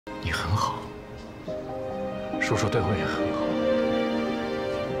你很好，叔叔对我也很好，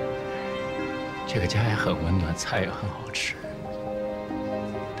这个家也很温暖，菜也很好吃。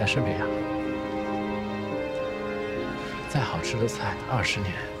但是美雅，再好吃的菜，20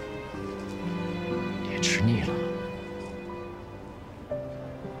年也吃腻了。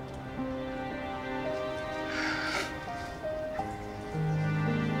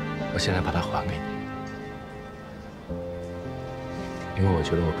我现在把它还给你。 因为我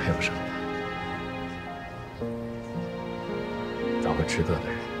觉得我配不上他，找个值得的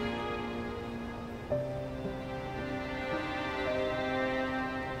人。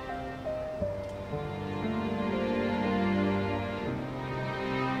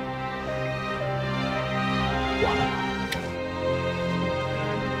完了，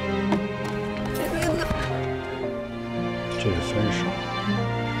这是分手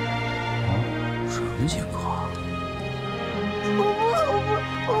啊？什么情况？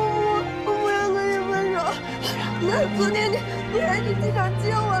 我不要跟你分手。那昨天你还去机场接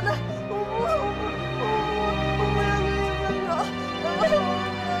我的，我不要跟你分手。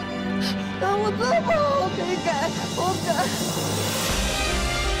我做不好，我可以改，我改。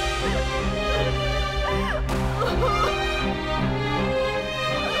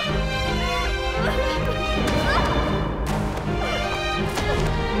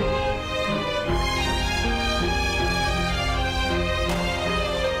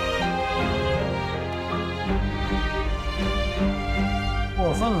过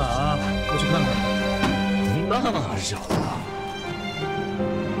分了啊！过去看看。那么小子。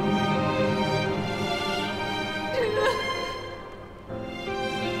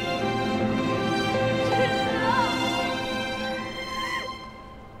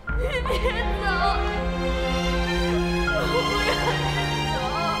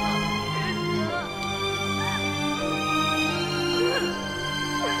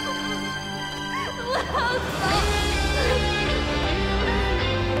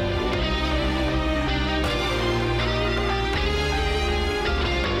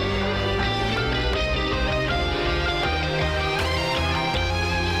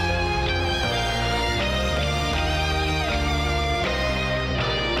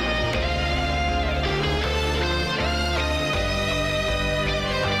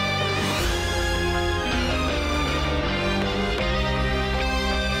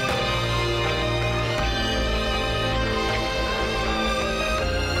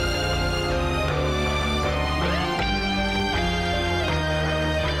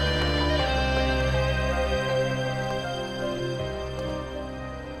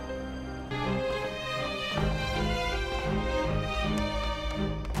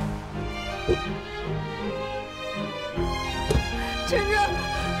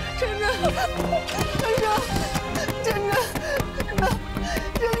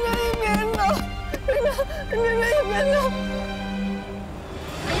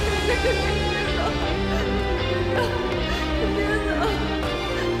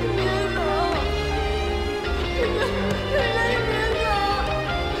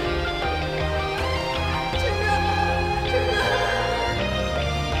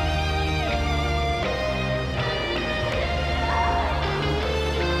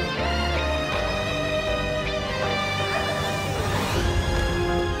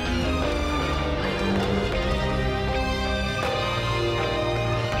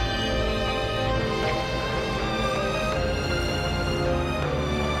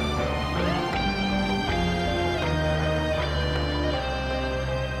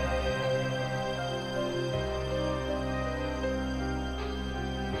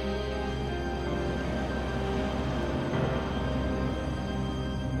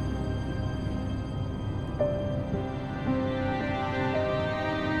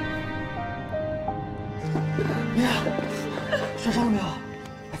 受伤了没有？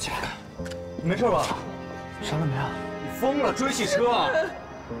来起来，你没事吧？伤了没有？你疯了，追汽车啊！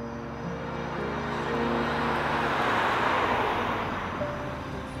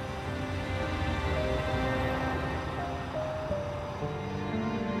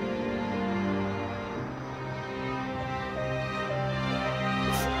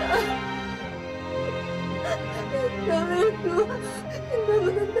张秘书，你能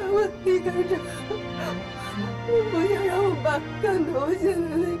不能带我离开这？你不要让我爸看到我现在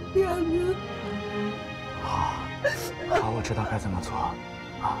的样子。好，好，我知道该怎么做。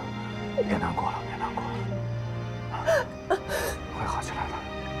啊，别难过了，别难过了，啊，会好起来的。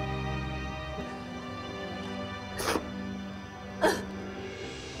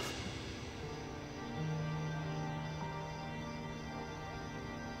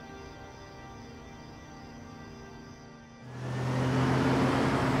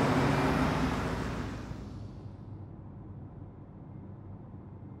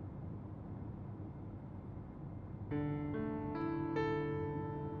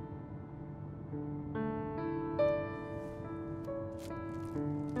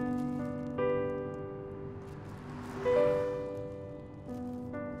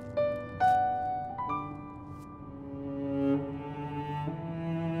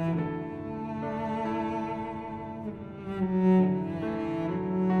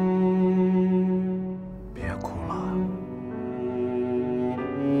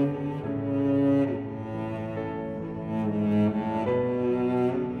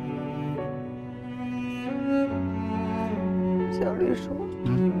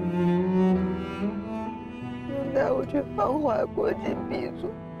能带我去芳华国际闭嘴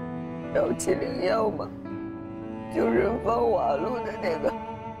要701吗？就是芳华路的那个。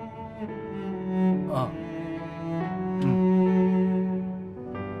啊。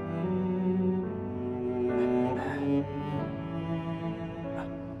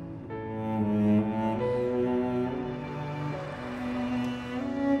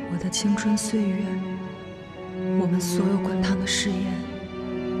我的青春岁月，我们所有滚烫的誓言，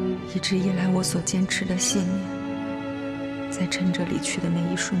一直以来我所坚持的信念，在趁着离去的那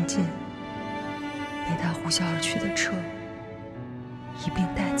一瞬间，被他呼啸而去的车一并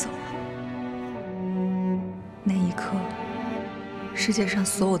带走了。那一刻，世界上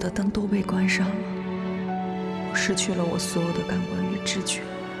所有的灯都被关上了，我失去了我所有的感官与知觉，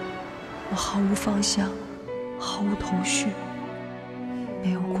我毫无方向，毫无头绪。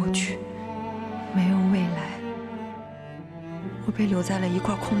没有过去，没有未来，我被留在了一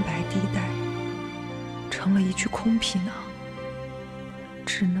块空白地带，成了一具空皮囊，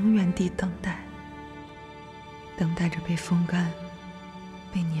只能原地等待，等待着被风干，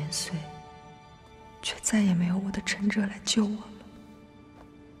被碾碎，却再也没有我的陈哲来救我了。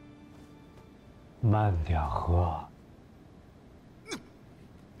慢点喝。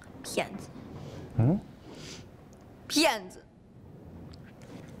骗子！骗子！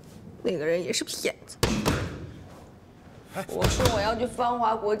那个人也是骗子。我说我要去芳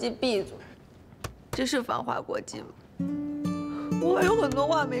华国际闭嘴，这是芳华国际吗？我还有很多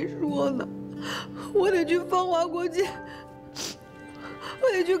话没说呢，我得去芳华国际，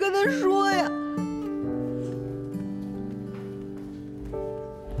我得去跟他说呀。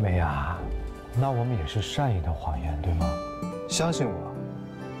美雅，那我们也是善意的谎言，对吗？相信我，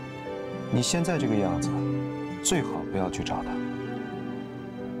你现在这个样子，最好不要去找他。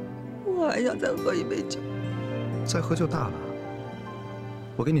我还想再喝一杯酒。再喝就大了。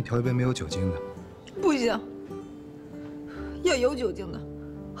我给你调一杯没有酒精的。不行，要有酒精的，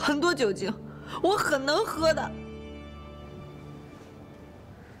很多酒精，我很能喝的。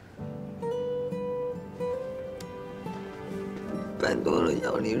拜托了，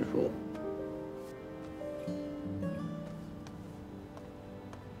杨丽茹。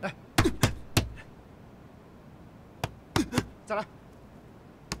来，再来。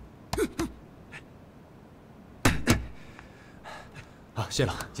好，谢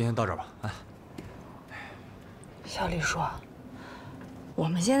了，今天到这儿吧。啊，小李说，我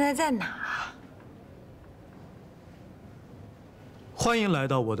们现在在哪？欢迎来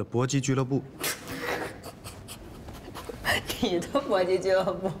到我的搏击俱乐部。你的搏击俱乐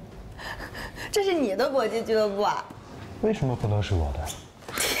部？这是你的搏击俱乐部啊？为什么不能是我的？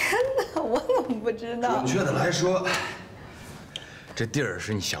天哪，我怎么不知道？准确的来说，这地儿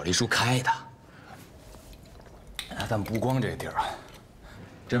是你小黎叔开的。但不光这地儿啊，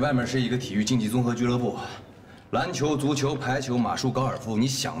这外面是一个体育竞技综合俱乐部，篮球、足球、排球、马术、高尔夫，你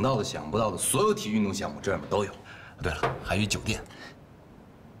想到的、想不到的所有体育运动项目，这外面都有。对了，还有一酒店。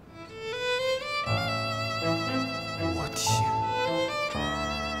我天，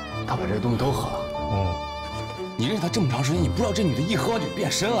他把这些东西都喝了。你认识他这么长时间，你不知道这女的一喝完就变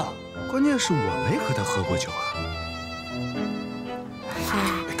身了。关键是我没和他喝过酒啊。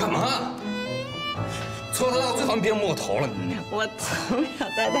干嘛？从小到大最讨厌别人摸我头了，你。我从小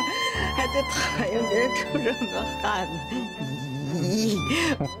到大还最讨厌别人出这么多汗呢。咦，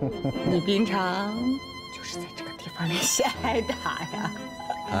你平常就是在这个地方练习挨打呀？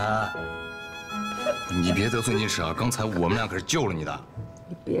啊！你别得寸进尺啊！刚才我们俩可是救了你的。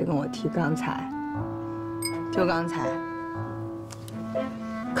你别跟我提刚才，就刚才，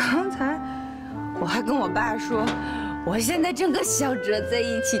我还跟我爸说，我现在正和小哲在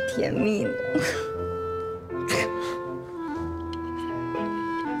一起甜蜜呢。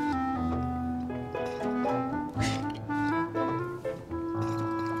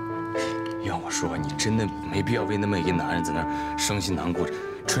要我说，你真的没必要为那么一个男人在那儿伤心难过，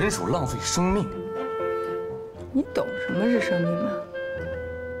纯属浪费生命。你懂什么是生命吗？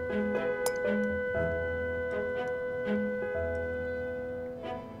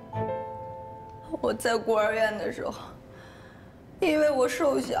我在孤儿院的时候，因为我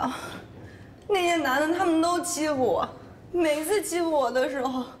瘦小，那些男的他们都欺负我。每次欺负我的时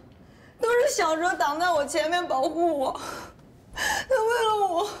候，都是小哲挡在我前面保护我。他为了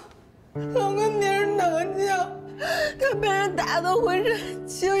我，老跟别人打架，他被人打得浑身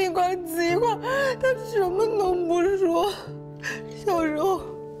青一块紫一块，他什么都不说。小时候，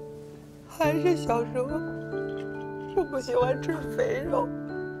还是小时候，我不喜欢吃肥肉。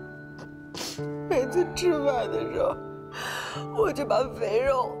每次吃饭的时候，我就把肥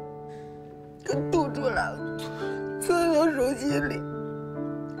肉给吐出来，存到手心里。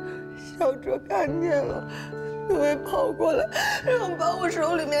小哲看见了，就会跑过来，然后把我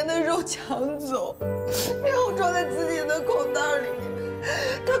手里面的肉抢走，然后装在自己的口袋里面。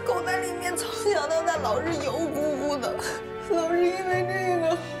他口袋里面从小到大老是油乎乎的，老是因为这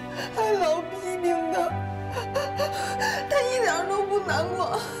个还老批评他。他一点都不难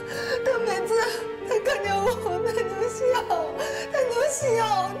过，他每次他看见我，他就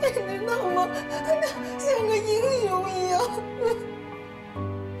笑，你知道吗？他像个英雄一样。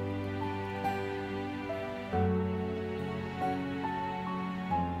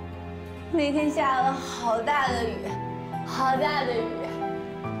那天下了好大的雨，好大的雨。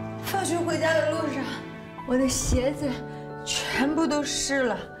放学回家的路上，我的鞋子全部都湿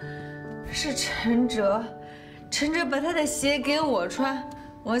了。是陈哲把他的鞋给我穿，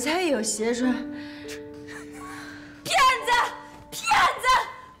我才有鞋穿。骗子！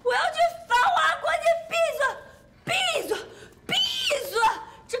我要去繁华国际！闭嘴！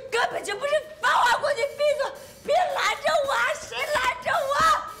这根本就不是繁华国际！闭嘴！别拦着我！谁拦着我？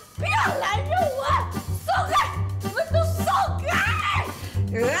不要拦着我！松开！你们都松开！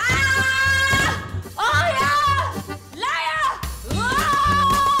哎呀！来呀！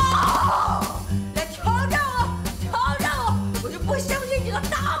来挑战我！我就不相信你能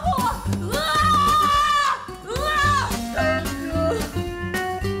打过我！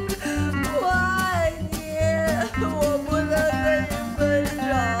我爱你，我不能跟你分手。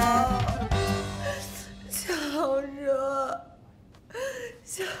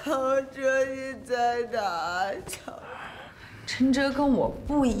小哲，你在哪？陈哲跟我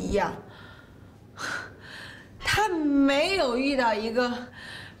不一样，他没有遇到一个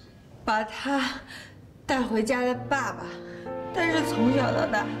把他带回家的爸爸，但是从小到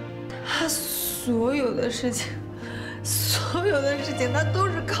大，他所有的事情，他都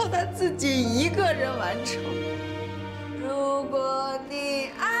是靠他自己一个人完成。如果你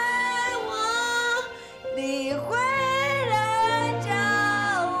爱我，你会来找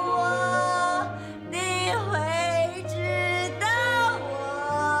我，你会知道我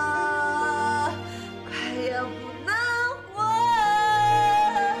快要不能活。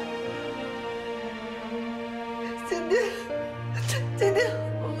今天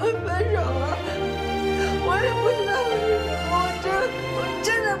我们分手了，我也不知道为什么，我真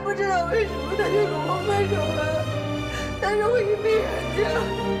的不知道为什么他就跟我分手了。但是我一闭眼睛，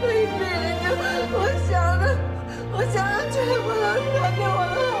我想的全部都是他对我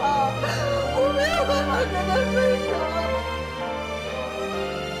的好，我没有办法跟他分手。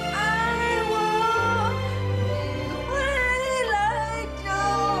爱我，你会来找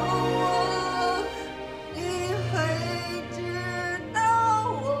我，你会知道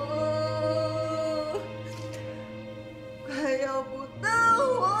我快要不能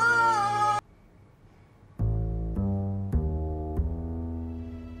活。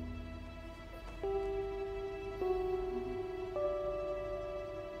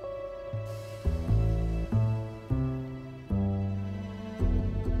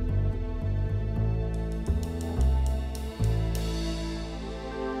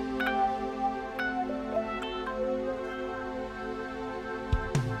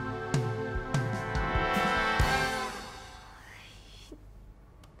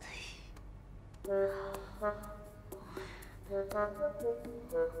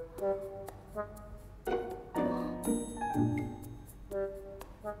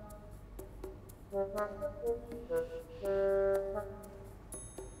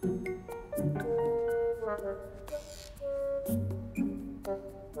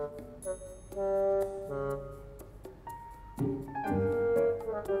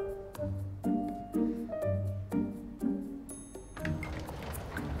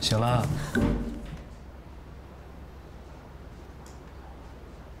醒了。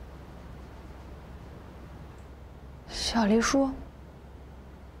小黎叔，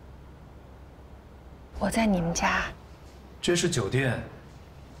我在你们家。这是酒店。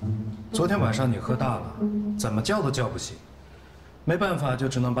昨天晚上你喝大了，怎么叫都叫不醒，没办法，就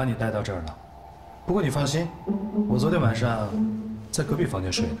只能把你带到这儿了。不过你放心，我昨天晚上在隔壁房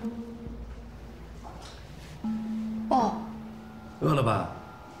间睡的。哦。饿了吧？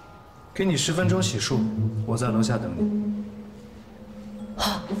给你10分钟洗漱，我在楼下等你。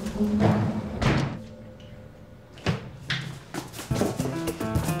好。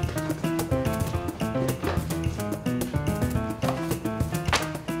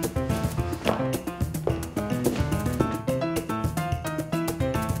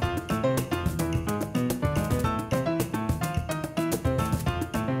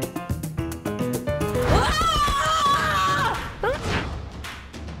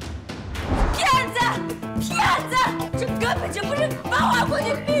这根本就不是繁华国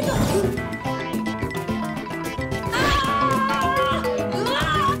际闭嘴！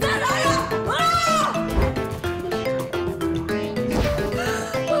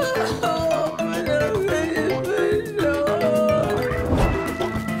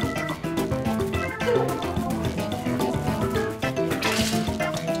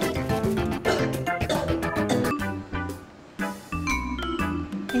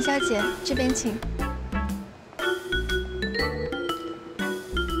陈小姐，这边请。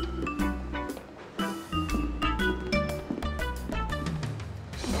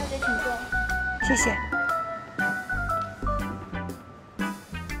陈小姐，请坐。谢谢。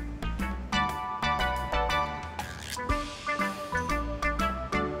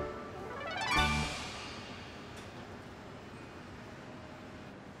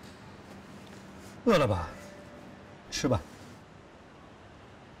饿了吧？吃吧。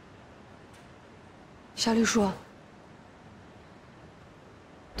小李叔，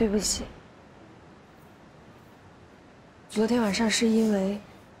对不起，昨天晚上是因为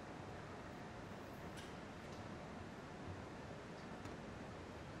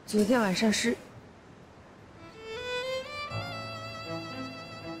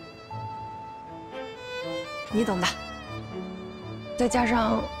你懂的，再加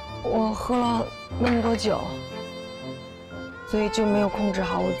上我喝了那么多酒，所以就没有控制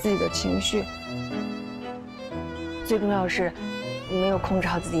好我自己的情绪。最重要的是，没有控制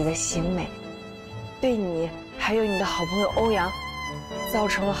好自己的行为，对你还有你的好朋友欧阳，造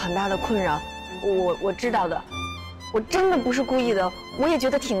成了很大的困扰。我知道的，我真的不是故意的，我也觉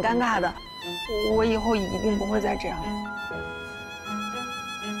得挺尴尬的。我以后一定不会再这样。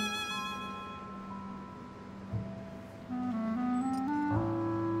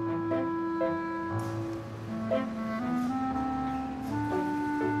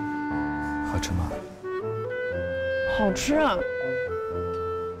好吃吗？好吃啊，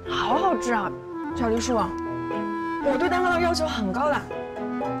好好吃啊！小黎叔，我对蛋糕的要求很高的，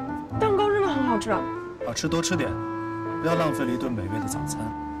蛋糕真的很好吃。好吃多吃点，不要浪费了一顿美味的早餐。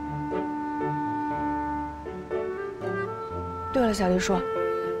对了，小黎叔，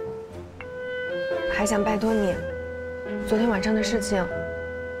还想拜托你，昨天晚上的事情，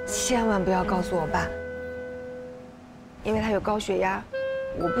千万不要告诉我爸，因为他有高血压，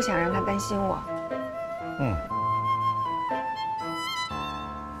我不想让他担心我。嗯。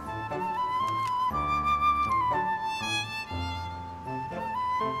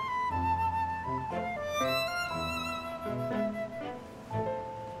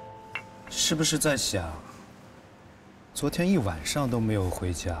是不是在想，昨天一晚上都没有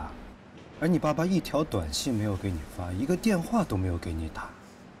回家，而你爸爸一条短信没有给你发，一个电话都没有给你打？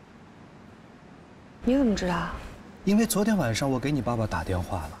你怎么知道？因为昨天晚上我给你爸爸打电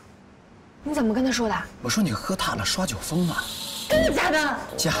话了。你怎么跟他说的？我说你喝大了，耍酒疯了。真的假的？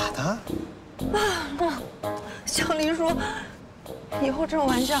假的。小黎叔，以后这种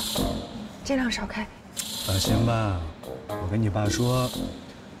玩笑尽量少开。放心吧，我跟你爸说。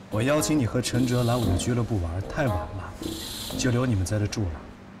我邀请你和陈哲来我的俱乐部玩，太晚了，就留你们在这住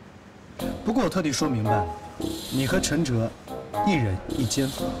了。不过我特地说明白了，你和陈哲一人一间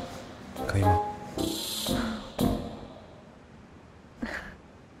房，可以吗？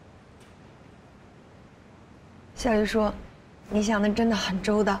小黎叔，你想的真的很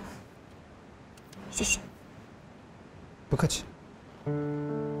周到，谢谢。不客气。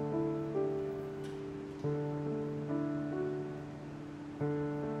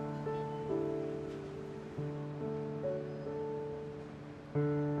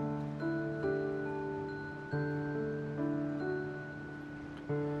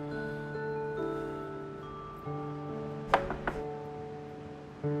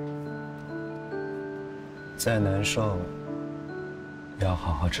再难受，也要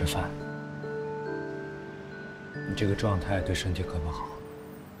好好吃饭。你这个状态对身体可不好。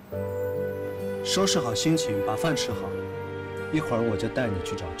收拾好心情，把饭吃好，一会儿我就带你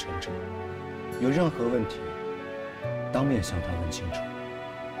去找陈哲。有任何问题，当面向他问清楚。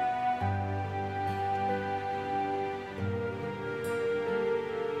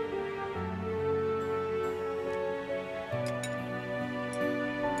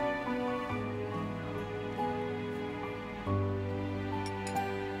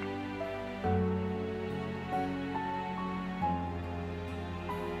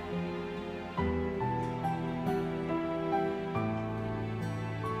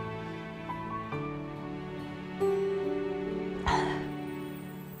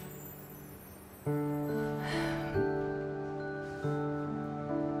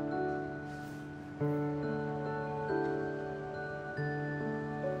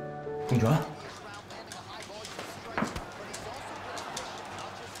董哲，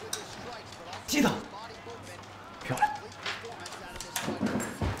记得，漂亮。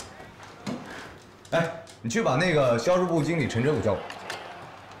哎，你去把那个销售部经理陈哲给我叫过来，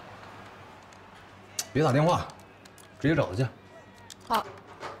别打电话，直接找他去。好。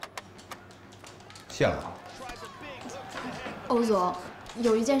谢了啊。欧总，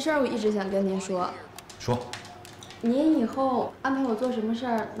有一件事儿我一直想跟您说。说。您以后安排我做什么事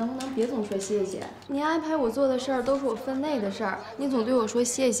儿，能不能别总说谢谢？您安排我做的事儿都是我分内的事儿，您总对我说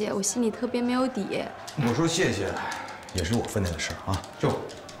谢谢，我心里特别没有底。我说谢谢，也是我分内的事啊，就。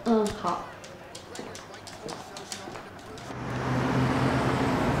嗯，好。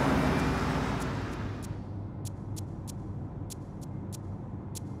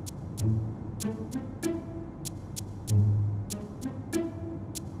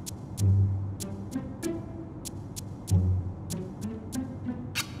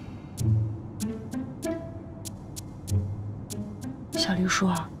小黎叔，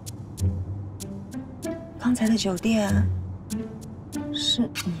刚才的酒店是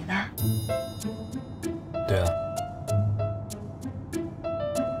你的？对啊，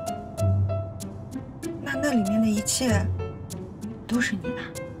那里面的一切都是你的？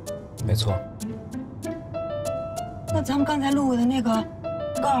没错。那咱们刚才路过的那个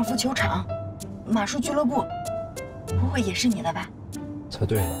高尔夫球场、马术俱乐部，不会也是你的吧？猜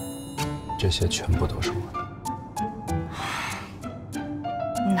对了，这些全部都是我的。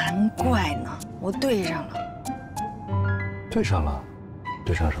难怪呢，我对上了。对上了？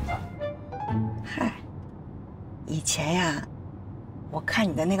对上什么？嗨，以前呀，我看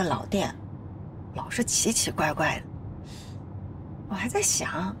你的那个老店，老是奇奇怪怪的。我还在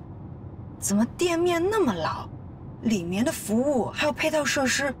想，怎么店面那么老，里面的服务还有配套设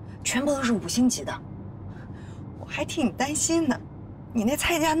施全部都是5星级的。我还替你担心呢，你那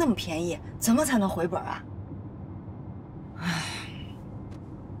菜价那么便宜，怎么才能回本啊？唉，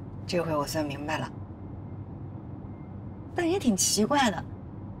这回我算明白了。但也挺奇怪的，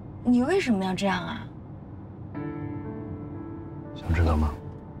你为什么要这样啊？想知道吗？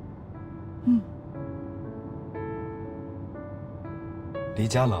嗯。黎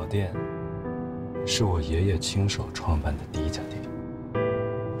家老店是我爷爷亲手创办的第一家店，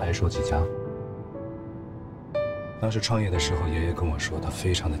白手起家。当时创业的时候，爷爷跟我说，他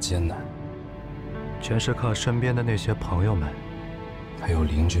非常的艰难，全是靠身边的那些朋友们，还有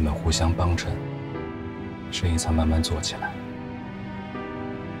邻居们互相帮衬，生意才慢慢做起来。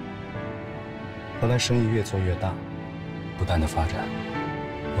后来生意越做越大，不断的发展，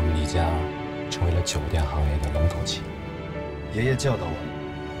我们黎家成为了酒店行业的龙头企业。爷爷教导我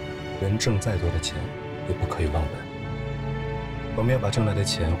们，人挣再多的钱，也不可以忘本。我们要把挣来的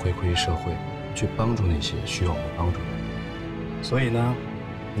钱回馈于社会，去帮助那些需要我们帮助的人。所以呢，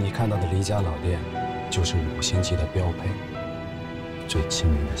你看到的黎家老店，就是5星级的标配，最亲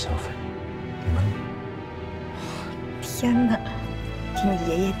民的消费，明白吗？天哪，给你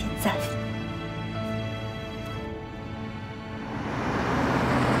爷爷点赞！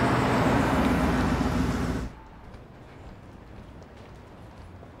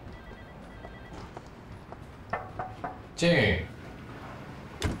进。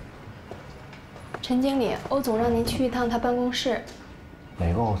陈经理，欧总让您去一趟他办公室。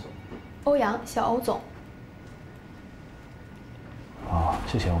哪个欧总？欧阳，小欧总。哦，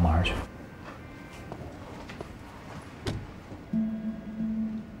谢谢，我马上去。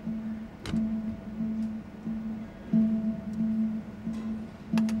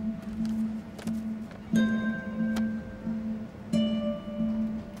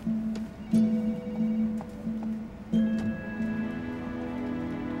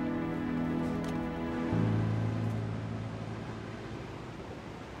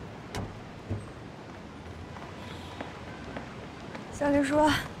小李叔，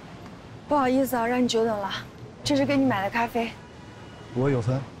不好意思啊，让你久等了。这是给你买的咖啡。我有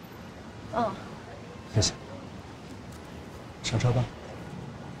分。嗯，谢谢。上车吧。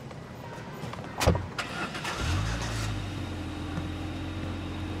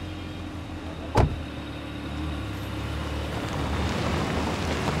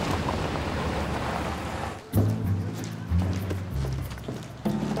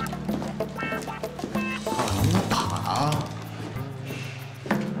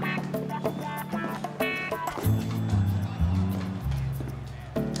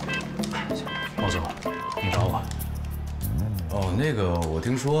那个，我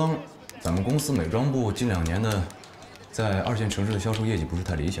听说咱们公司美妆部近2年的在2线城市的销售业绩不是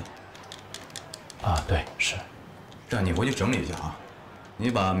太理想。啊，对，是。这样你回去整理一下啊，你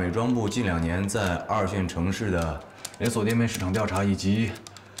把美妆部近2年在2线城市的连锁店面市场调查以及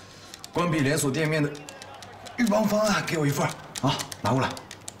关闭连锁店面的预防方案给我一份啊，拿过来。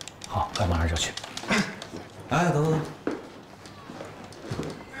好，我马上就去。哎，等等等，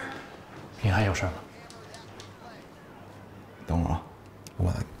你还有事吗？等会儿啊，我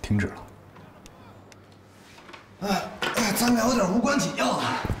把它停止了。咱聊点无关紧要的。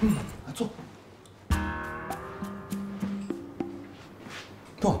来坐。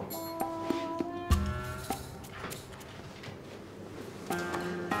坐。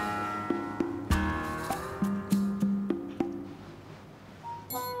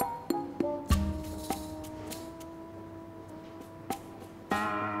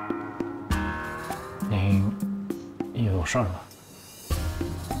您有事儿吗？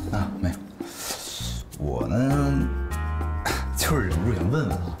啊，没有。我呢，就是忍不住想问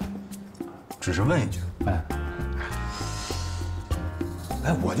问啊，只是问一句。哎，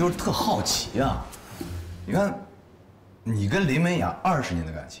我就是特好奇啊。你看，你跟林美雅20年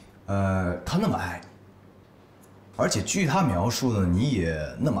的感情，她那么爱你，而且据她描述呢，你也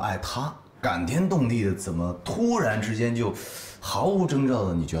那么爱她，感天动地的，怎么突然之间就毫无征兆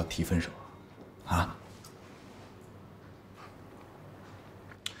的你就要提分手啊？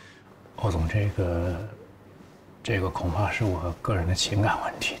欧总，这个恐怕是我个人的情感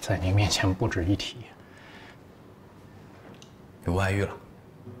问题，在您面前不值一提。有外遇了？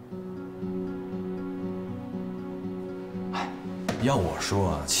哎，要我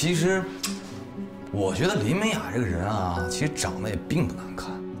说啊，其实我觉得林美雅这个人啊，其实长得也并不难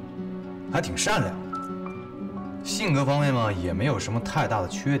看，还挺善良的，性格方面嘛也没有什么太大的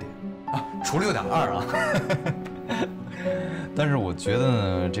缺点啊，除了有点二啊。但是我觉得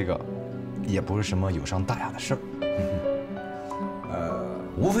呢，这个也不是什么有伤大雅的事儿，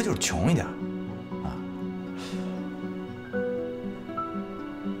无非就是穷一点啊。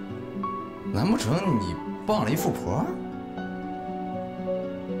难不成你傍了一富婆？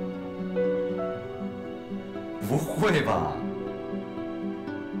不会吧？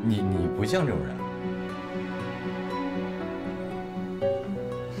你不像这种人。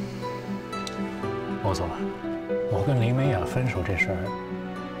欧总，我跟林美雅分手这事儿，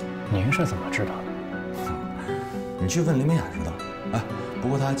您是怎么知道的？你去问林美雅知道。哎，不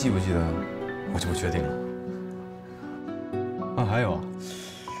过她还记不记得，我就不确定了。啊，还有，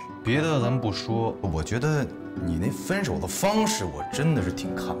别的咱们不说，我觉得你那分手的方式，我真的是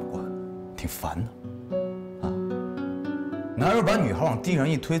挺看不惯，挺烦的。啊，男人把女孩往地上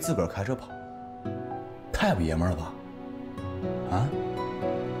一推，自个儿开车跑，太不爷们了吧？啊？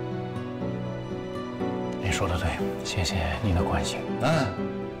您说的对，谢谢您的关心。哎，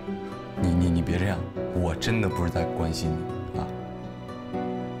你别这样，我真的不是在关心你啊，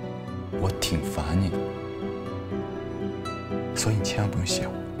我挺烦你的，所以你千万不用谢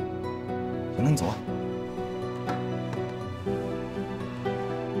我。行了，你走啊。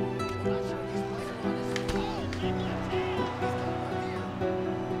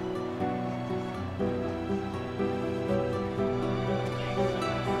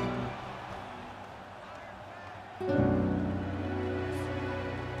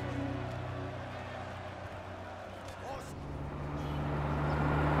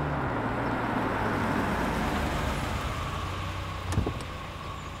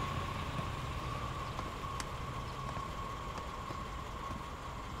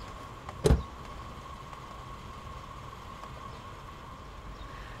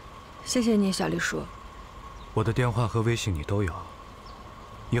谢谢你，小栗叔。我的电话和微信你都有，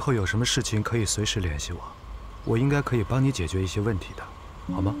以后有什么事情可以随时联系我，我应该可以帮你解决一些问题的，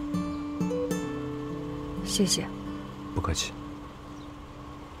好吗？谢谢。不客气。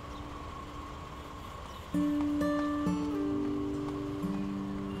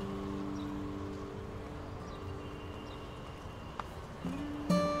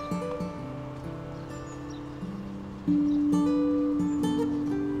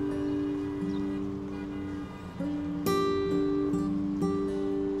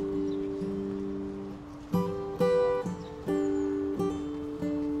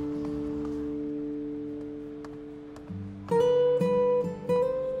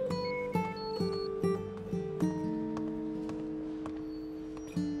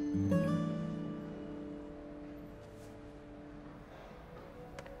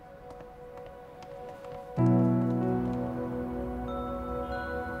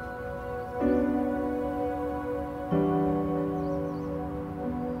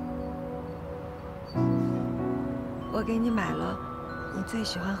我给你买了你最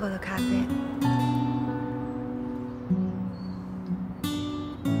喜欢喝的咖啡。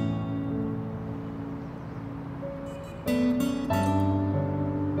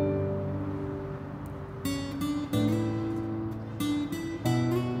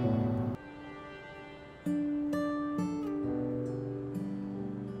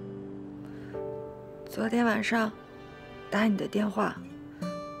昨天晚上打你的电话，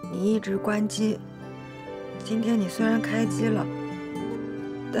你一直关机。今天你虽然开机了，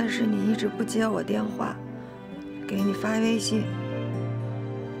但是你一直不接我电话，给你发微信，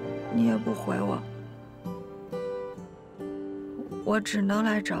你也不回我，我只能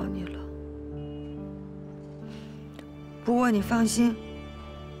来找你了。不过你放心，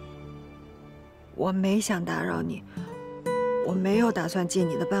我没想打扰你，我没有打算进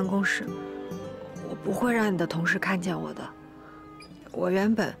你的办公室，我不会让你的同事看见我的。我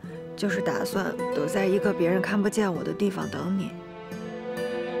原本就是打算躲在一个别人看不见我的地方等你。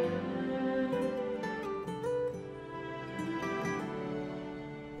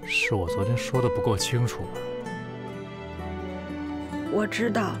是我昨天说的不够清楚吧？我知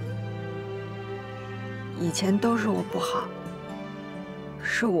道，以前都是我不好，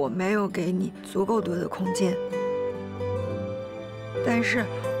是我没有给你足够多的空间。但是，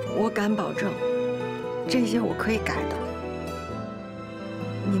我敢保证，这些我可以改的。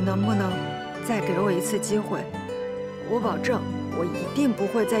你能不能再给我一次机会？我保证，我一定不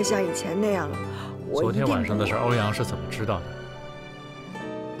会再像以前那样了。昨天晚上的事，欧阳是怎么知道的？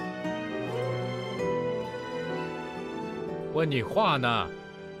问你话呢，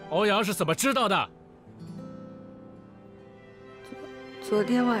欧阳是怎么知道的？昨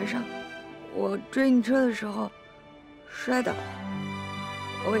天晚上，我追你车的时候摔倒，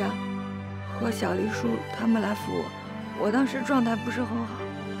欧阳和小黎叔他们来扶我，我当时状态不是很好，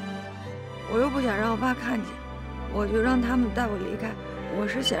我又不想让我爸看见，我就让他们带我离开。我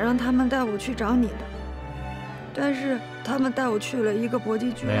是想让他们带我去找你的，但是他们带我去了一个搏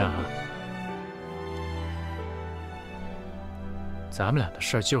击俱乐部。咱们俩的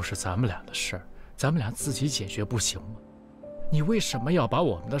事儿就是咱们俩的事儿，咱们俩自己解决不行吗？你为什么要把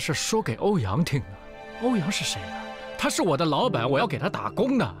我们的事说给欧阳听呢？欧阳是谁啊？他是我的老板，我要给他打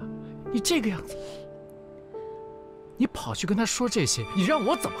工的。你这个样子，你跑去跟他说这些，你让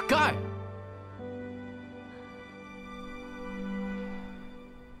我怎么干啊？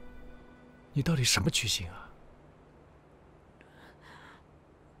你到底什么居心啊？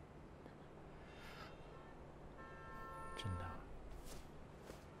真的，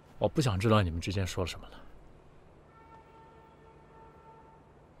我不想知道你们之间说了什么了。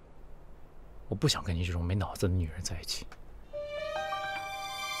我不想跟你这种没脑子的女人在一起。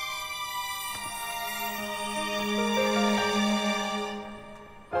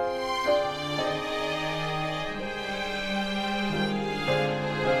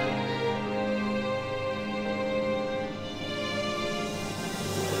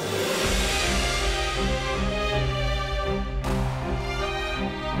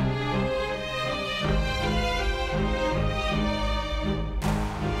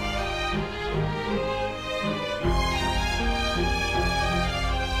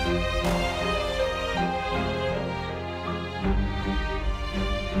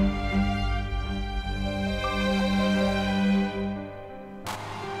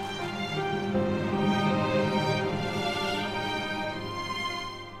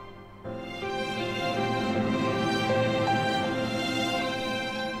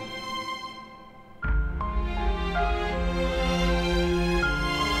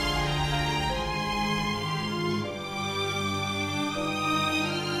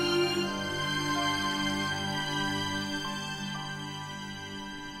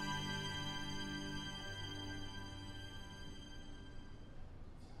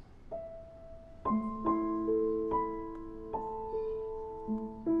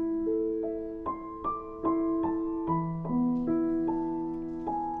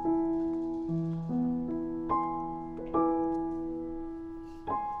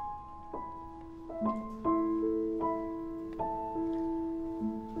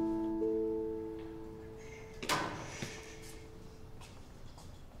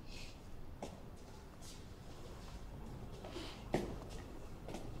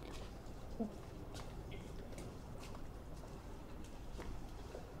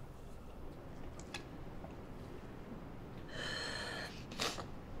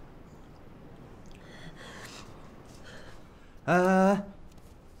哎，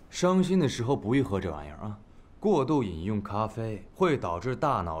伤心的时候不宜喝这玩意儿啊！过度饮用咖啡会导致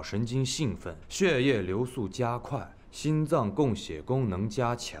大脑神经兴奋，血液流速加快，心脏供血功能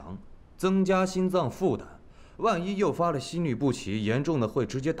加强，增加心脏负担。万一诱发了心律不齐，严重的会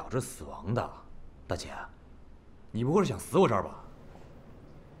直接导致死亡的。大姐，你不会是想死我这儿吧？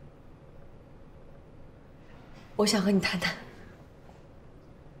我想和你谈谈。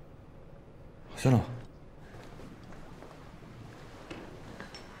行了。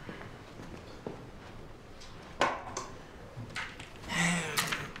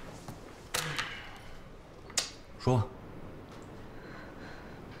说。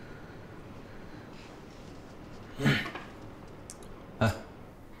哎，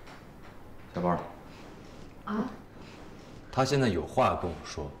下班了。啊？他现在有话跟我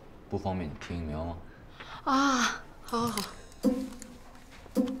说，不方便你听一秒吗？啊，好好好。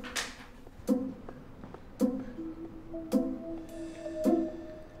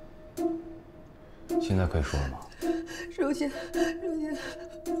现在可以说了吗？首先，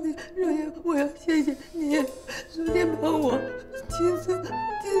我要谢谢你昨天帮我亲自，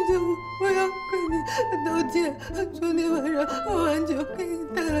我要跟你道歉。昨天晚上我完全给你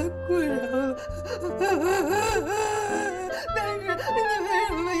带来困扰了，但是你为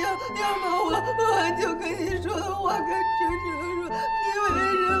什么要把我完全跟你说的话跟真诚说？你为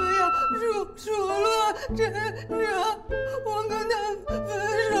什么要数落真诚？我跟他分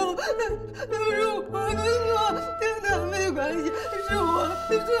手都是我的错，跟他没关系，是我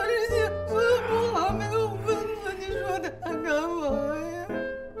做事情做的不好，没有分寸。你说他干嘛呀？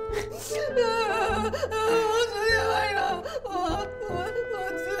我昨天晚上我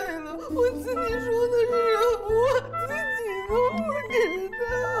醉了，我自己说的是我自己都不知道。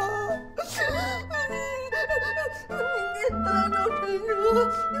你来找陈叔，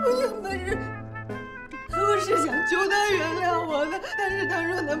我原本是想求他原谅我的，但是他说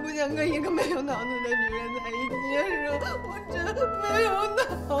他不想跟一个没有脑子的女人在一起。我真没有脑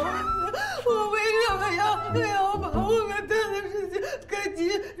子，我为什么要把我跟他的事情跟你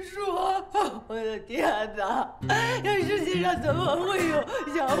说？我的天哪！这世界上怎么会有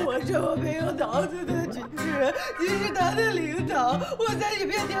像我这么没有脑子的女人？你是他的领导，我在你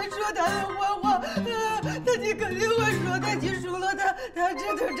面前说他的坏话，你肯定会说他去数落他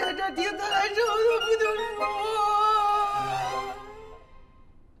这听得来什么都不能说。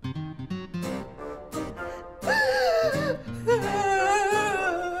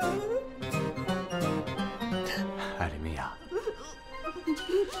哎，李明雅，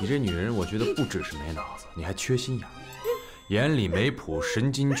你这女人，我觉得不只是没脑子，你还缺心眼儿，眼里没谱，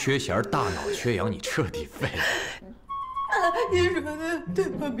神经缺弦，大脑缺氧，你彻底废了。你说的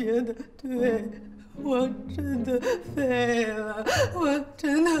特别的对，我真的废了，我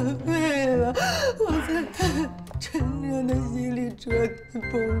真的废了，我在真正的心里彻底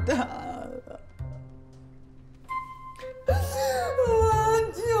崩塌了。我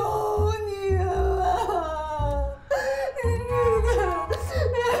求你了，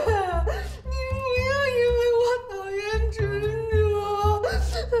你不要因为我讨厌陈哲，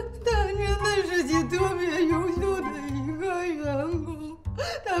他真的是你特别优秀的一个员工，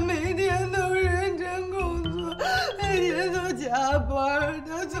他每天都认真工作，每天都加班，他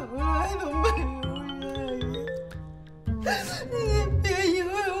从来都没有怨言。你别因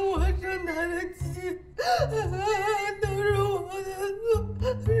为我生他的气，都是我的错，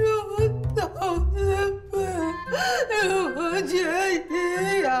是我脑子笨，是我缺心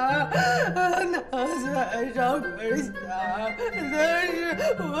眼，脑子还少根弦。但是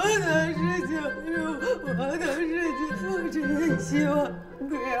我的事情是我的事情，我真希望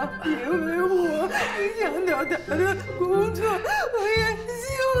不要因为我影响到他的工作，我也希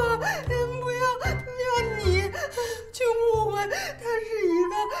望不要让你去误会他是一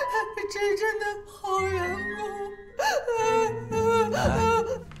个真正的好员工。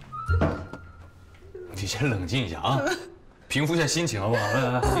你先冷静一下啊，平复一下心情好不好？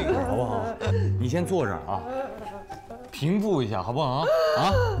来，静一会儿好不好？你先坐这儿啊，平复一下好不好？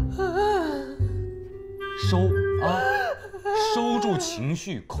收住情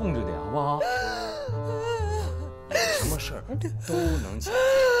绪，控制点好不好？什么事儿都能解决，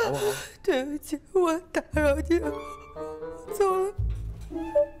好不好？对不起，我打扰你了，我走了。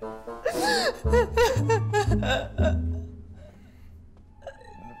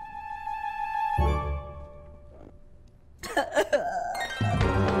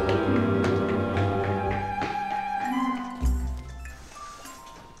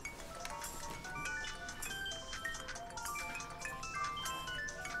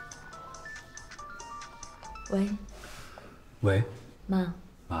喂，喂，妈，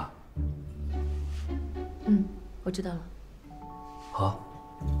我知道了。好，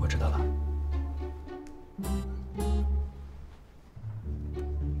我知道了。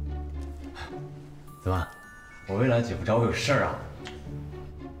怎么，我未来姐夫找我有事儿啊？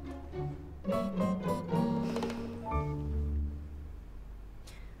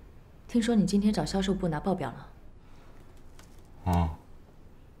听说你今天找销售部拿报表了。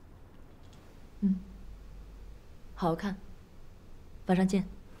好好看，晚上见。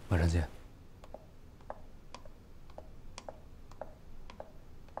晚上见。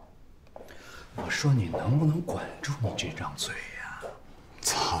我说你能不能管住你这张嘴呀？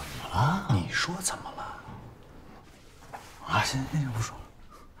怎么了？你说怎么了？啊，行，不说了。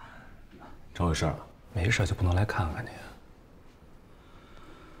找我有事儿了？没事就不能来看看你？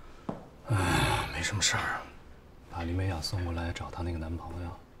哎，没什么事儿，把李美雅送过来找她那个男朋友，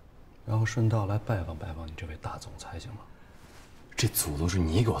然后顺道来拜访拜访你这位大总裁，行吗？这组都是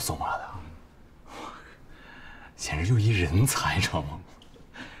你给我送过来的，简直就一人才，知道吗？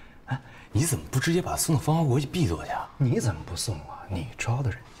哎，你怎么不直接把他送到芳华国去避tội去啊？你怎么不送啊？你招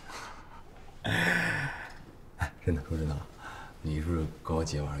的人家。哎，真的，说真的，你是不是跟我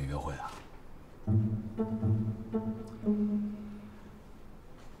姐晚上约会啊？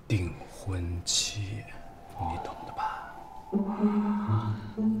订婚期，你懂的吧？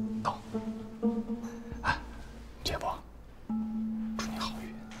懂。哎，姐夫，祝你好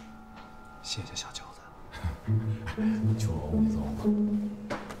运，谢谢小舅子。求我你走吧。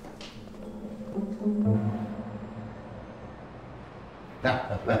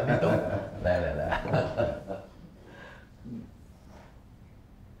来，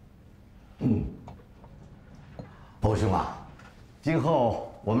欧兄啊，今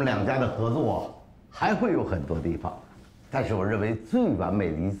后我们两家的合作还会有很多地方，但是我认为最完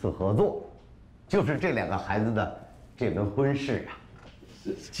美的一次合作，就是这两个孩子的这门婚事啊。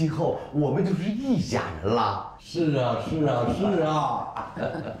今后我们就是一家人了。是啊。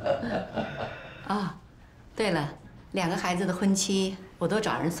啊，对了，2个孩子的婚期我都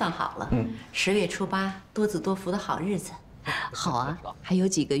找人算好了。10月初8，多子多福的好日子。好啊，还有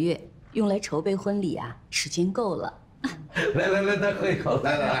几个月，用来筹备婚礼啊，时间够了。来，再喝一口，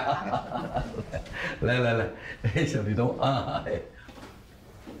来，哎，小吕东啊，哎，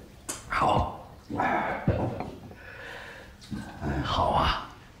好，好啊，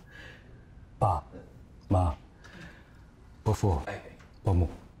爸、妈、伯父、伯母，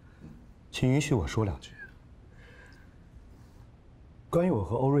请允许我说2句。关于我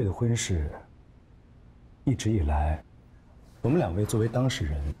和欧瑞的婚事，一直以来，我们2位作为当事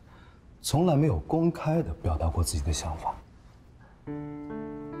人，从来没有公开的表达过自己的想法。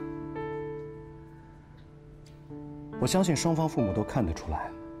我相信双方父母都看得出来，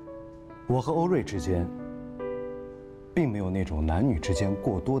我和欧瑞之间，并没有那种男女之间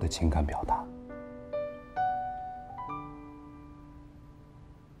过多的情感表达。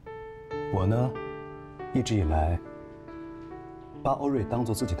我呢，一直以来把欧瑞当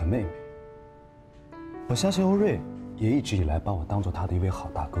作自己的妹妹。我相信欧瑞也一直以来把我当作他的一位好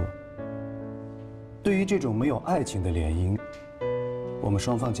大哥。对于这种没有爱情的联姻，我们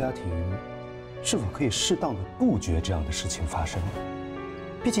双方家庭是否可以适当的杜绝这样的事情发生？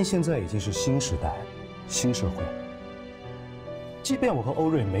毕竟现在已经是新时代、新社会。即便我和欧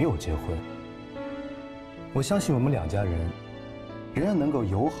瑞没有结婚，我相信我们2家人仍然能够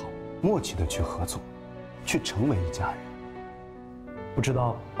友好、默契的去合作，去成为一家人。不知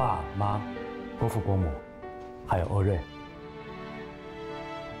道爸妈、伯父伯母，还有欧瑞，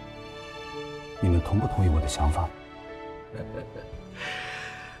你们同不同意我的想法？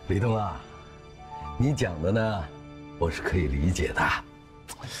李东啊，你讲的呢，我是可以理解的。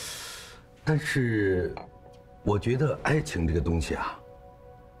但是，我觉得爱情这个东西啊，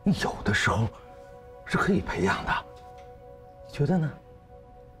你有的时候是可以培养的，你觉得呢？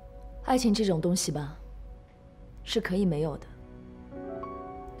爱情这种东西吧，是可以没有的。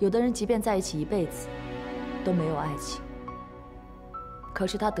有的人即便在一起一辈子，都没有爱情，可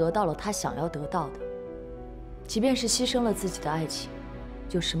是他得到了他想要得到的，即便是牺牲了自己的爱情，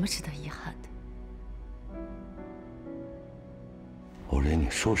有什么值得遗憾的？欧瑞，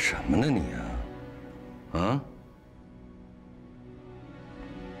你说什么呢你啊？啊？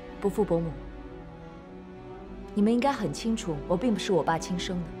伯父伯母，你们应该很清楚，我并不是我爸亲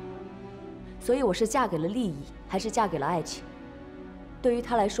生的，所以我是嫁给了利益，还是嫁给了爱情，对于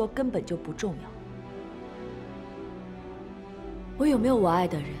他来说根本就不重要。我有没有我爱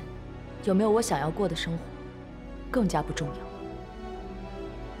的人，有没有我想要过的生活，更加不重要，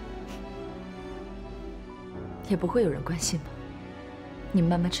也不会有人关心吧。你们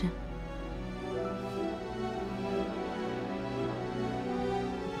慢慢吃。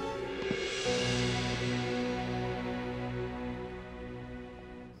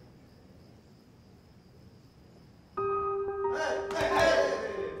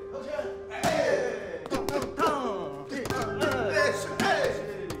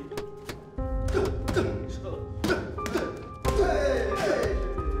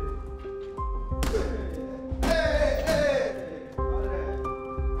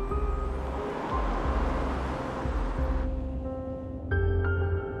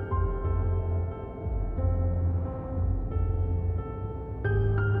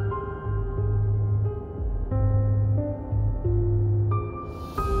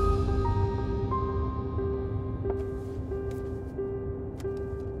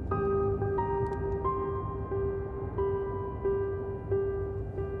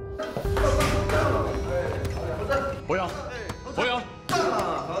博洋，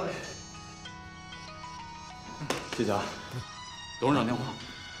谢谢啊，董事长电话。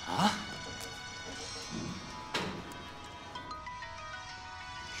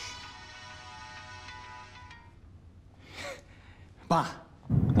爸，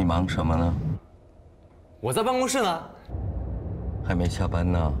你忙什么呢？我在办公室呢。还没下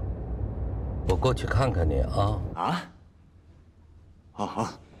班呢，我过去看看你啊。啊？好好，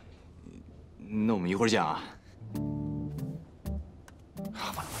那我们一会儿见啊。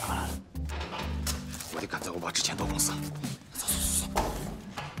完了，我得赶在我爸之前到公司。走。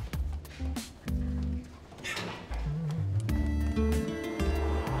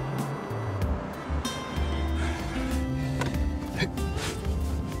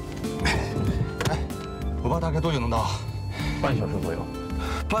我爸大概多久能到？半小时左右。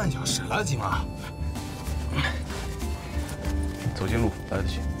半小时来得及吗？走近路来得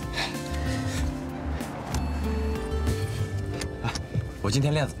及。我今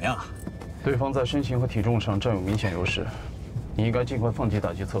天练怎么样？对方在身形和体重上占有明显优势，你应该尽快放弃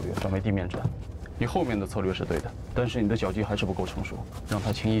打击策略，转为地面战。你后面的策略是对的，但是你的脚技还是不够成熟，让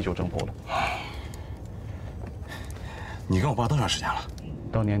他轻易就挣脱了。你跟我爸多长时间了？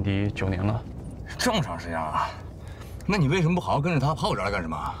到年底9年了。这么长时间了？那你为什么不好好跟着他跑我这儿来干什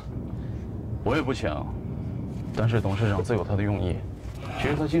么？我也不想，但是董事长自有他的用意，其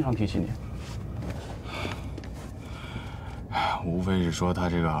实他经常提起你。无非是说他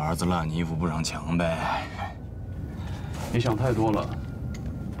这个儿子烂泥扶不上墙呗。你想太多了，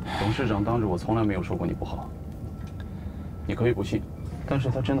董事长当着我从来没有说过你不好。你可以不信，但是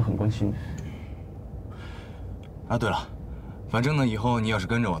他真的很关心你。啊，对了，反正呢，以后你要是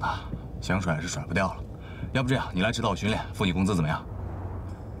跟着我的，想甩是甩不掉了。要不这样，你来指导我训练，付你工资怎么样？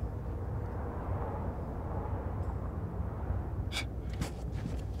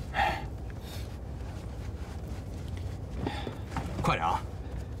快点啊！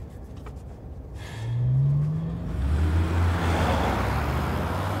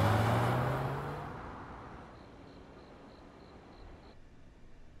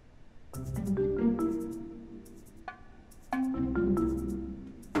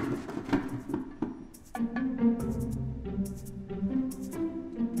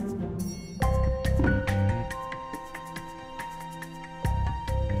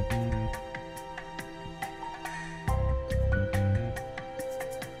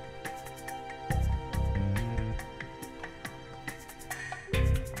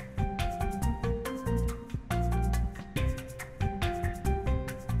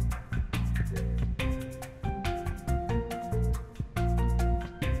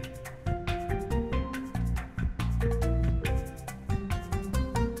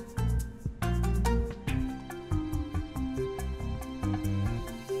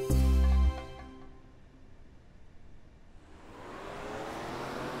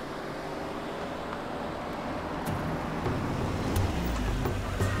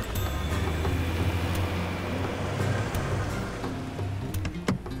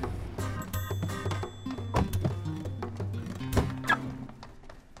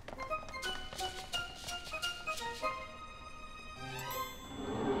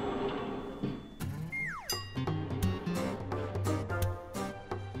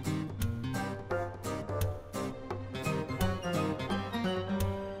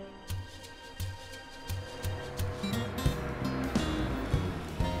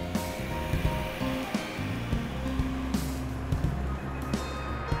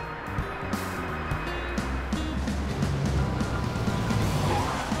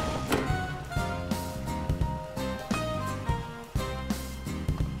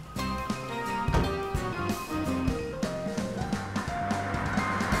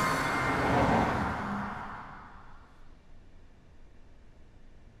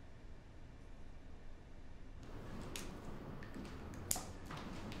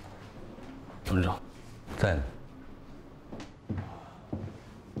董事长，在呢。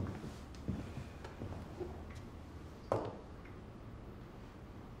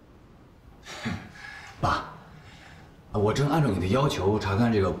爸，我正按照你的要求查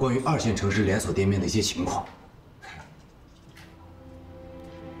看这个关于2线城市连锁店面的一些情况。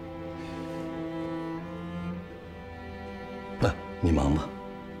那你忙吧，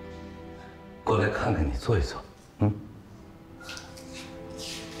过来看看你，坐一坐。嗯。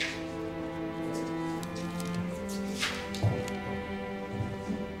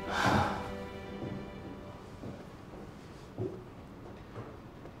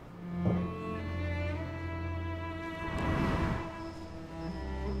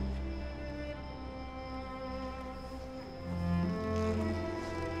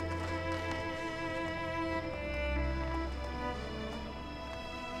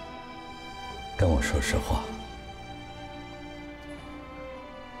跟我说实话，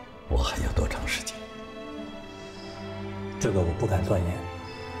我还要多长时间？这个我不敢断言，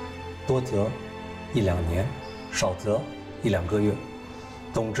多则1-2年，少则1、2个月，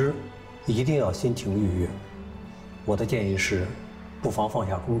总之一定要心情愉悦。我的建议是，不妨放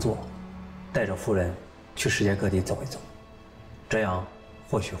下工作，带着夫人去世界各地走一走，这样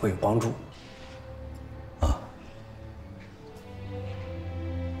或许会有帮助。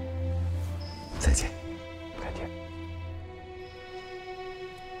再见。再见。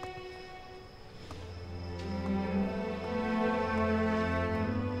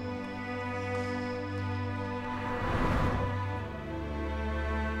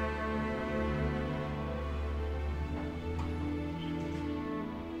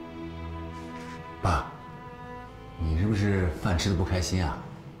爸，你是不是饭吃的不开心啊？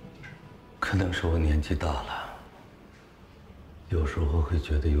可能是我年纪大了，有时候会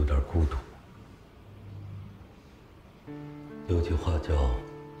觉得有点孤独。有句话叫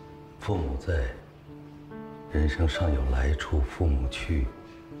“父母在，人生尚有来处；父母去，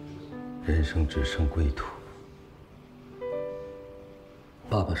人生只剩归途。”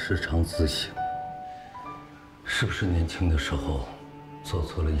爸爸时常自省，是不是年轻的时候做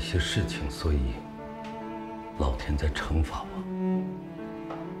错了一些事情，所以老天在惩罚我，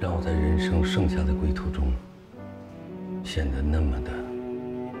让我在人生剩下的归途中显得那么的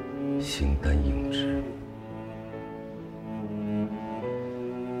形单影只。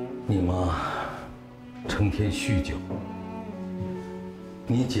你妈成天酗酒，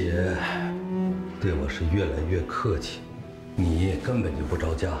你姐对我是越来越客气，你根本就不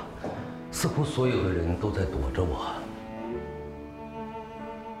着家，似乎所有的人都在躲着我。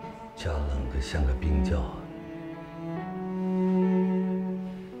家冷得像个冰窖啊！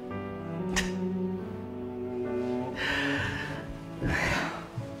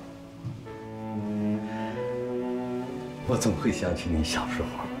我总会想起你小时候。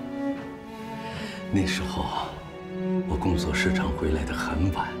那时候，我工作时常回来的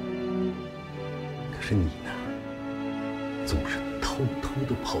很晚，可是你呢，总是偷偷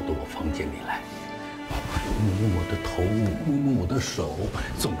地跑到我房间里来，摸摸我的头，摸摸我的手，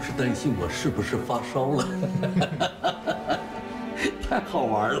总是担心我是不是发烧了。太好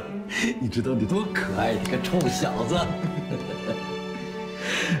玩了！你知道你多可爱，你个臭小子！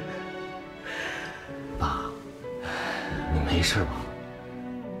爸，你没事吧？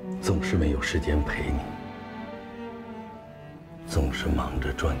总是没有时间陪你，总是忙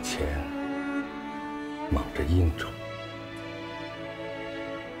着赚钱，忙着应酬。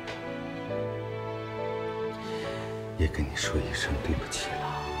也跟你说一声对不起了，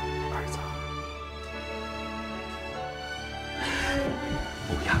儿子。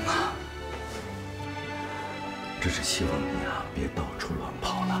欧阳啊，只是希望你啊别到处乱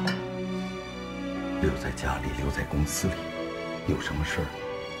跑了，留在家里，留在公司里，有什么事儿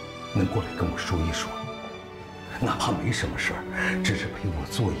能过来跟我说一说，哪怕没什么事儿，只是陪我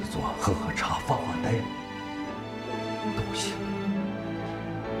坐一坐，喝喝茶，发发呆，都行。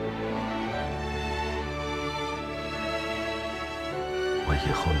我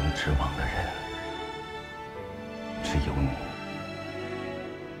以后能指望的人只有你，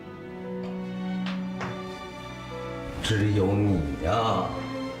只有你呀，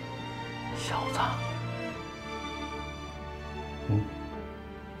小子。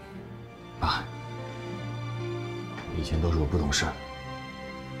爸，以前都是我不懂事，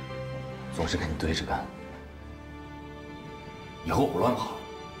总是跟你对着干。以后我不乱跑，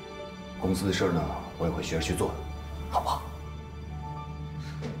公司的事呢，我也会学着去做，好不好？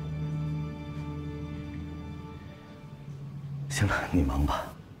行了，你忙吧，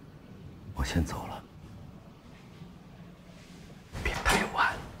我先走了，别太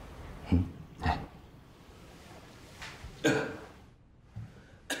晚。哎。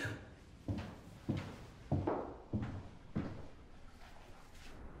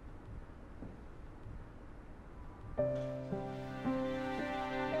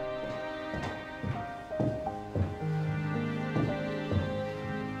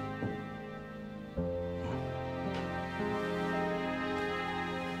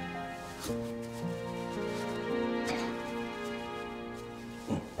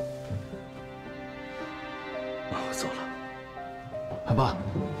我走了。爸。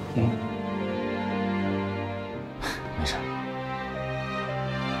没事。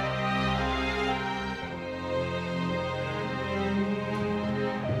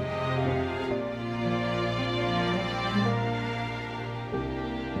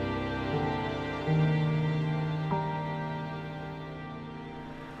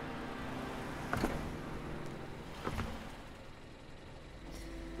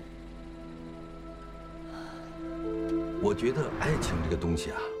我觉得爱情这个东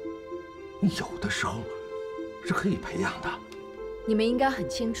西啊，有的时候是可以培养的。你们应该很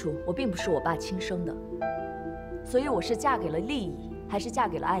清楚，我并不是我爸亲生的。所以我是嫁给了利益，还是嫁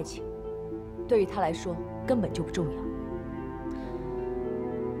给了爱情，对于他来说根本就不重要。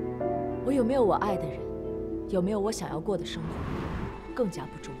我有没有我爱的人，有没有我想要过的生活，更加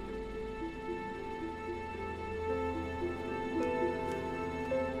不重要。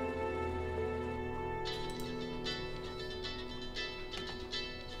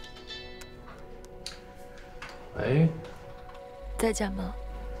 喂，在家吗？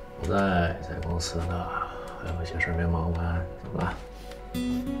不在，在公司呢，还有些事没忙完。怎么了？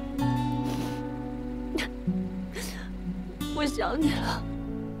我想你了，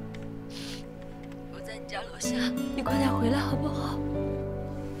我在你家楼下，你快点回来好不好？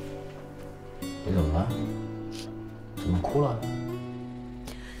你怎么了？怎么哭了？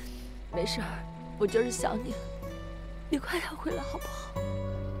没事儿，我就是想你了，你快点回来好不好？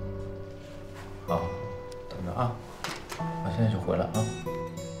好。 等着啊，我现在就回来啊。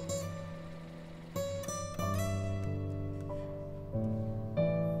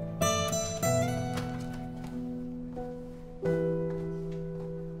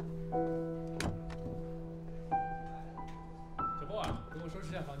小波啊，给我收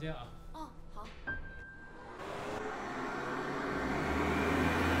拾下房间啊。哦，好。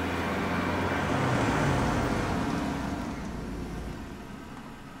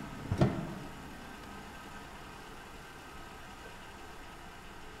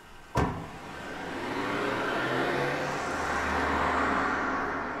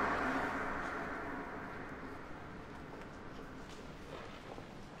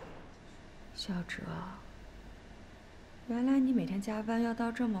 小哲，原来你每天加班要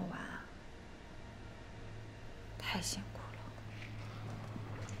到这么晚，太辛苦了。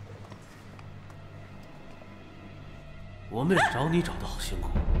我们俩找你找的好辛苦。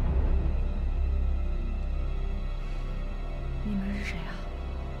你们是谁啊？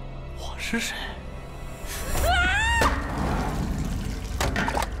我是谁？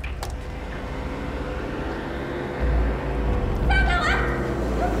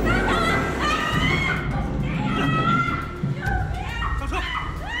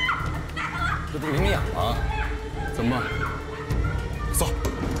 这不是林美雅吗？怎么办？走。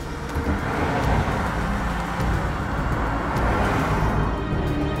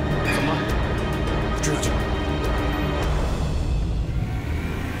怎么？追上去。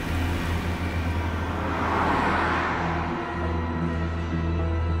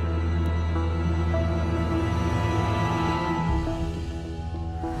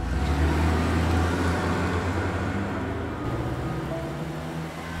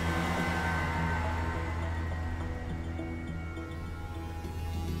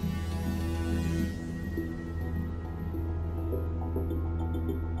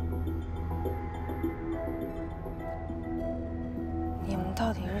你们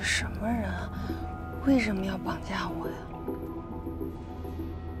到底是什么人啊？为什么要绑架我呀？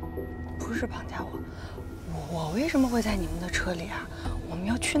不是绑架我，我为什么会在你们的车里啊？我们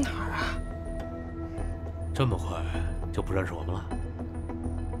要去哪儿啊？这么快就不认识我们了？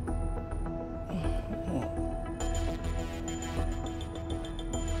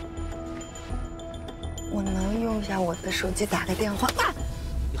我能用一下我的手机打个电话？爸，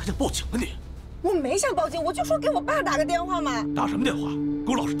你还想报警啊你？ 我没想报警，我就说给我爸打个电话嘛。打什么电话？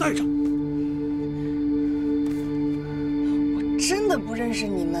给我老实待着！我真的不认识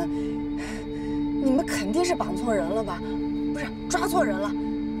你们，你们肯定是绑错人了吧？不是抓错人了，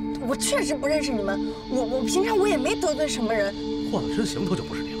我确实不认识你们。我平常我也没得罪什么人。换了身行头就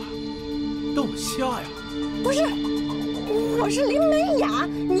不是你了，当我瞎呀？不是，我是林美雅，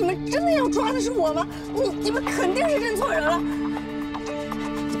你们真的要抓的是我吗？你们肯定是认错人了。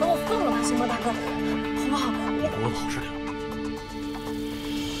 把我放了吧，行吗，大哥？好不好？你给我老实点！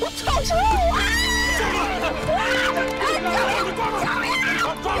我超车！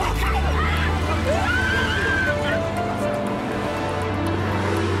抓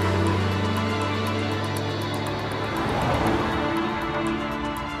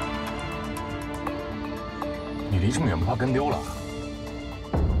你离这么远，不怕跟丢了？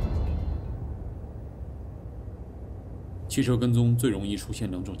汽车跟踪最容易出现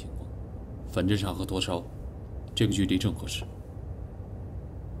两种情况：反侦查和拖梢，这个距离正合适。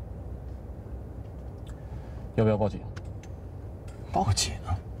要不要报警？报警？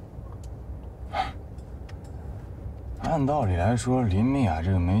按道理来说，林美雅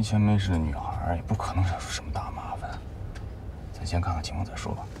这个没钱没势的女孩也不可能惹出什么大麻烦。咱先看看情况再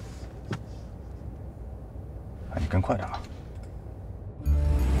说吧。哎，你跟快点啊！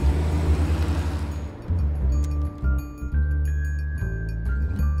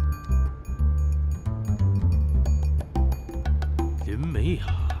 林美雅，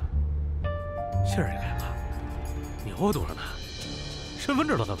信儿也该发，胡多少呢？身份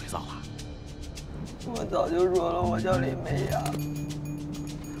证都伪造了。我早就说了，我叫林美雅，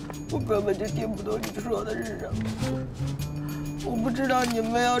我根本就听不懂你说的是什么。我不知道你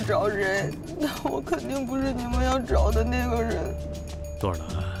们要找谁，那我肯定不是你们要找的那个人。多少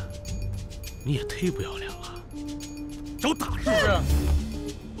呢？你也忒不要脸了，找打是不是？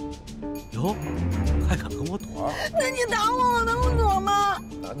哟，还敢跟我躲？那你打我，我能不躲吗？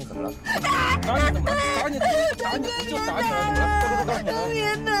打你怎么了？打你怎么了？打你就打你了！别打了！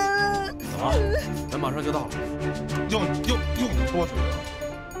走啊，人马上就到了。又多嘴了。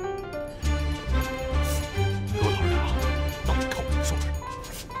给我老实点啊！到底看我怎么收拾！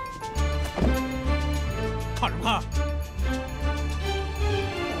看什么看？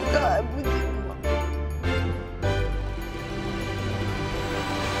这还不行吗？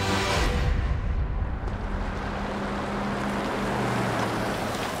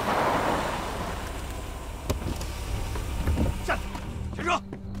站住！停车！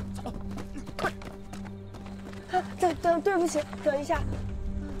走，快！对不起，等一下，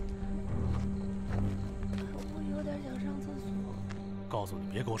我有点想上厕所。告诉你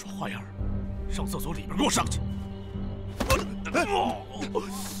别给我耍花样，上厕所里边给我上去！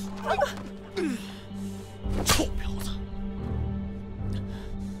臭婊子！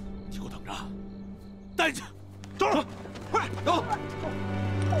你给我等着，带去！走，快走！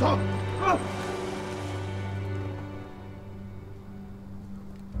走！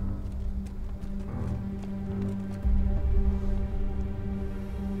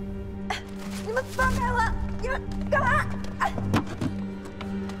你们放开我！你们干嘛？哎，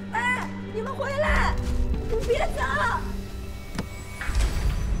你们回来！你们别走！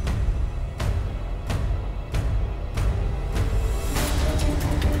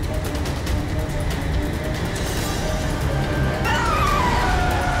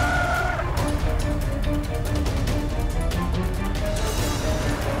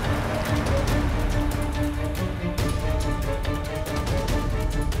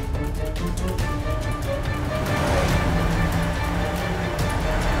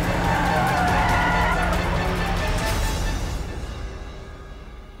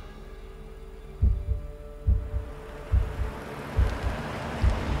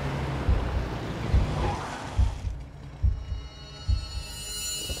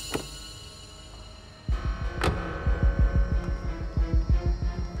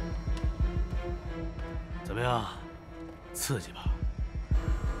怎么样，刺激吧？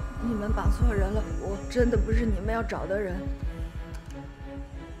你们绑错人了，我真的不是你们要找的人。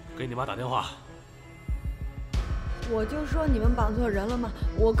给你妈打电话。我就说你们绑错人了吗？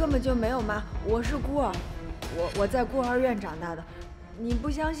我根本就没有妈，我是孤儿，我在孤儿院长大的。你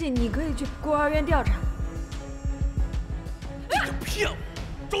不相信，你可以去孤儿院调查。你敢骗我，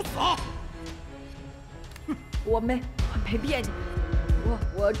找死啊！我没骗你，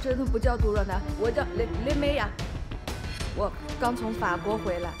我真的不叫杜若楠，我叫林美雅。我刚从法国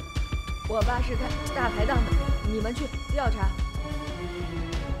回来，我爸是开大排档的，你们去调查。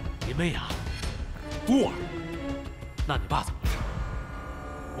林美雅，孤儿，那你爸怎么回事？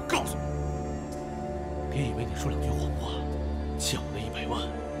我告诉你，别以为你说两句谎话，欠我那100万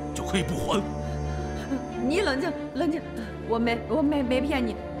就可以不还。你冷静，我没骗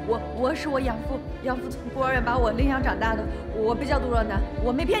你，我是我养父从孤儿院把我领养长大的，我不叫杜若楠，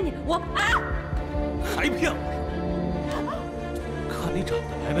我没骗你，还骗我是吗？看你长得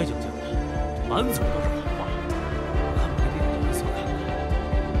白白净净的，满嘴都是谎话，我看不看脸颜色看看，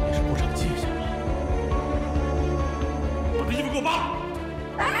也是不长记性了。把这衣服给我扒！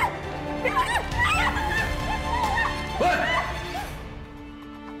哎，别来！喂！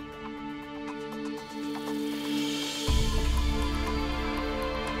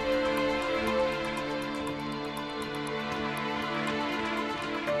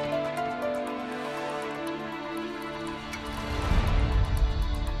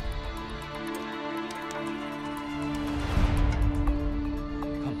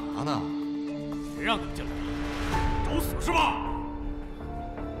谁让你们进来的？找死是吧？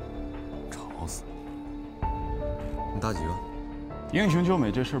吵死！你打几个？英雄救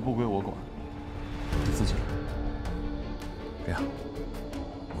美这事不归我管，你自己来。这样，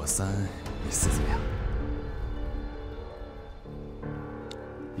我3，你4，怎么样？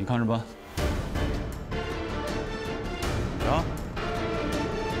你看着办。啊！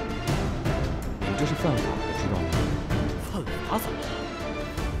你这是犯法的，知道吗？犯法怎么了？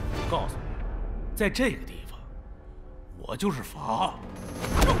我告诉你，在这个地方，我就是法。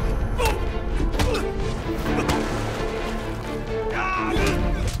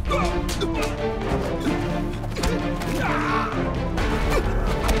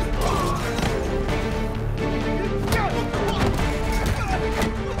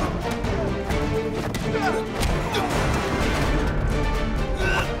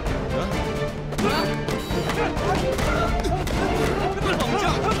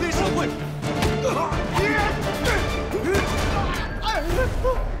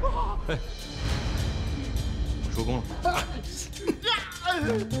哎，收工了。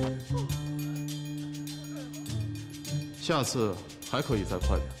下次还可以再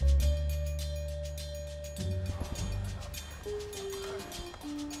快点。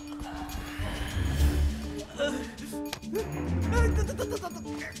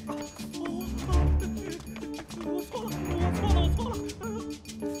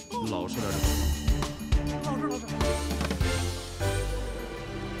老实点。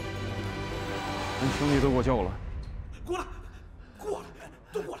把兄弟都给我叫过来。过来，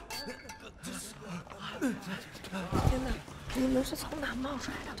都过来！天哪，你们是从哪冒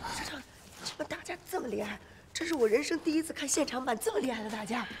出来的？这个打架这么厉害，这是我人生第一次看现场版这么厉害的打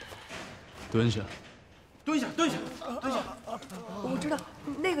架。蹲下。 蹲下！我知道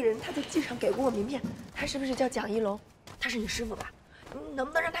那个人，他在剧上给过我名片，他是不是叫蒋一龙？他是你师傅吧？能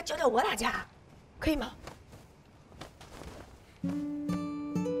不能让他教教我打架？可以吗？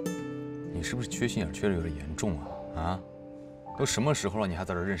你是不是缺心眼缺的有点严重啊？啊，都什么时候了，你还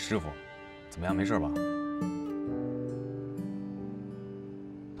在这认师傅？怎么样，没事吧？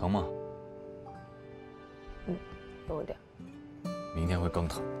疼吗？有点。明天会更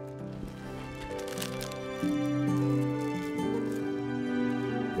疼。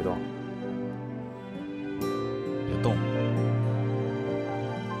 别动！别动！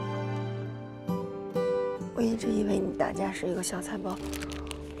我一直以为你打架是一个小菜包，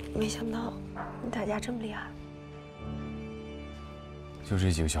没想到你打架这么厉害。就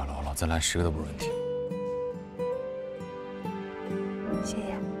这几个小喽啰，再来10个都不是问题。谢谢。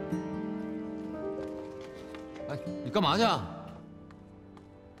哎，你干嘛去啊？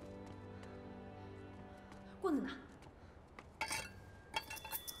棍子呢？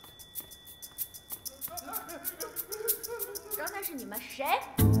 刚才是你们谁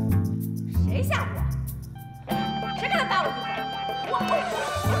吓唬我？谁敢打我一嘴？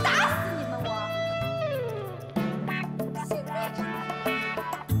我打死你们！现在知道，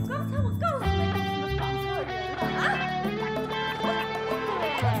刚才我告诉你们，你们绑错人了啊！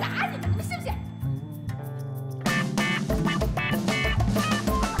我打你们，你们信不信？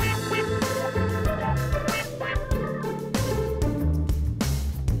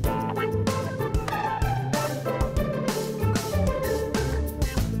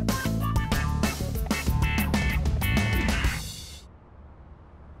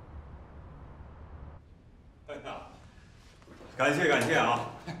 感谢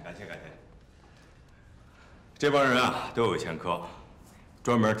啊！感谢！这帮人啊都有前科，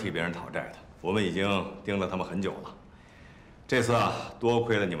专门替别人讨债的。我们已经盯了他们很久了。这次啊，多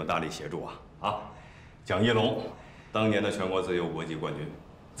亏了你们大力协助啊！蒋一龙，当年的全国自由搏击冠军，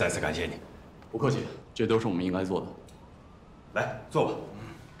再次感谢你。不客气，这都是我们应该做的。来，坐吧。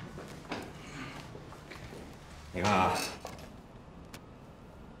你看啊，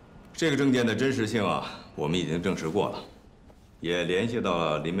这个证件的真实性啊，我们已经证实过了。 也联系到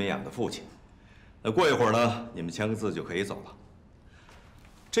了林美雅的父亲，那过一会儿呢，你们签个字就可以走了。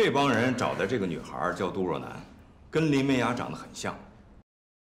这帮人找的这个女孩叫杜若楠，跟林美雅长得很像，